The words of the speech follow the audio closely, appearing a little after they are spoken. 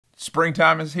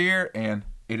Springtime is here and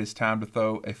it is time to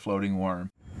throw a floating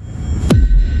worm.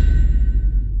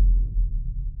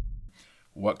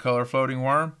 What color floating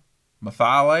worm?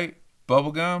 Methylate,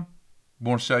 bubblegum. I'm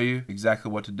going to show you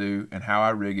exactly what to do and how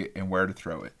I rig it and where to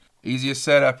throw it. Easiest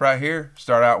setup right here.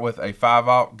 Start out with a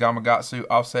 5/0 Gamakatsu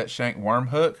offset shank worm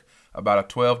hook, about a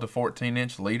 12 to 14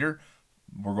 inch leader.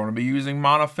 We're going to be using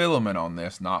monofilament on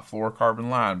this, not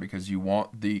fluorocarbon line, because you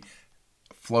want the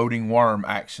floating worm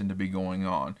action to be going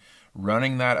on.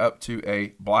 Running that up to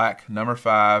a black number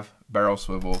 5 barrel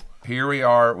swivel. Here we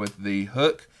are with the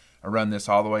hook. I run this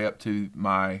all the way up to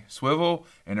my swivel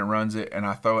and it runs it, and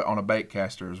I throw it on a bait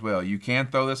caster as well. You can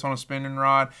throw this on a spinning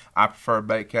rod. I prefer a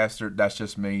bait caster. That's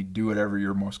just me. Do whatever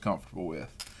you're most comfortable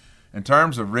with. In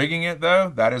terms of rigging it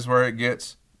though, that is where it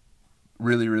gets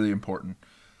really, really important.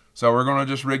 So we're going to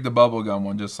just rig the bubblegum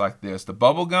one just like this. The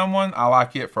bubblegum one, I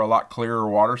like it for a lot clearer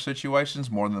water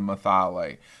situations more than the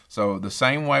methylate. So the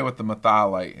same way with the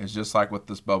methylate is just like with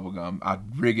this bubblegum. I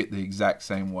rig it the exact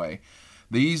same way.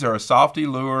 These are a Softy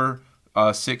Lure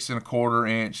 6 1/4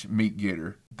 inch meat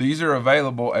getter. These are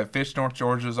available at Fish North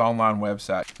Georgia's online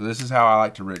website. So this is how I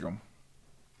like to rig them.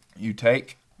 You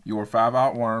take your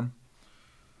 5/0 worm,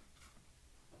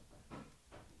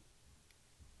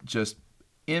 just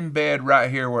embed right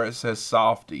here where it says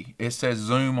Softy. It says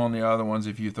Zoom on the other ones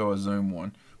if you throw a Zoom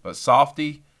one. But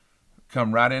Softy,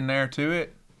 come right in there to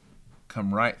it.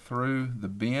 Come right through the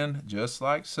bend just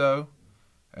like so,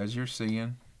 as you're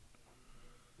seeing.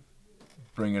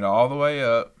 Bring it all the way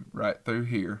up right through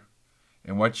here.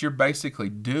 And what you're basically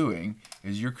doing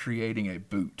is you're creating a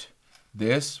boot.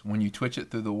 This, when you twitch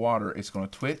it through the water, it's going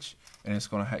to twitch, and it's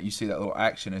going to you see that little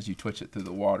action as you twitch it through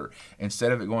the water.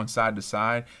 Instead of it going side to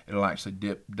side, it'll actually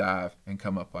dip, dive, and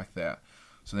come up like that.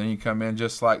 So then you come in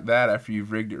just like that after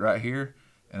you've rigged it right here,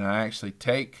 and I actually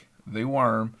take the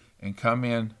worm and come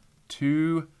in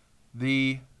to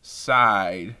the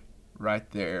side right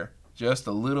there, just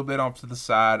a little bit off to the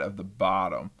side of the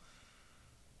bottom,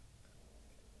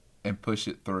 and push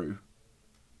it through.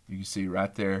 You can see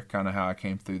right there kind of how I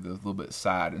came through the little bit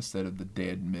side instead of the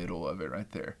dead middle of it right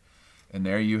there. And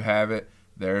there you have it.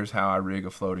 There's how I rig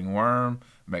a floating worm.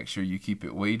 Make sure you keep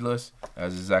it weedless.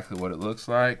 That's exactly what it looks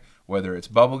like. Whether it's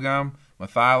bubblegum,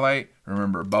 methylate,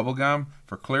 remember bubblegum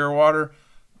for clear water,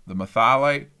 the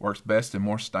methylate works best in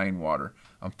more stained water.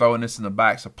 I'm throwing this in the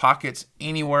backs of pockets,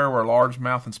 anywhere where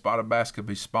largemouth and spotted bass could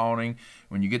be spawning.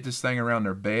 When you get this thing around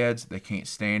their beds, they can't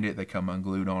stand it. They come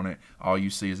unglued on it. All you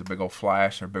see is a big old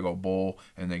flash or a big old bull,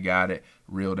 and they got it,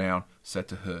 reel down, set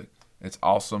to hook. It's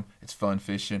awesome. It's fun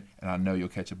fishing, and I know you'll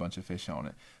catch a bunch of fish on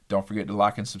it. Don't forget to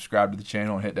like and subscribe to the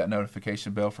channel and hit that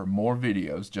notification bell for more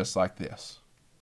videos just like this.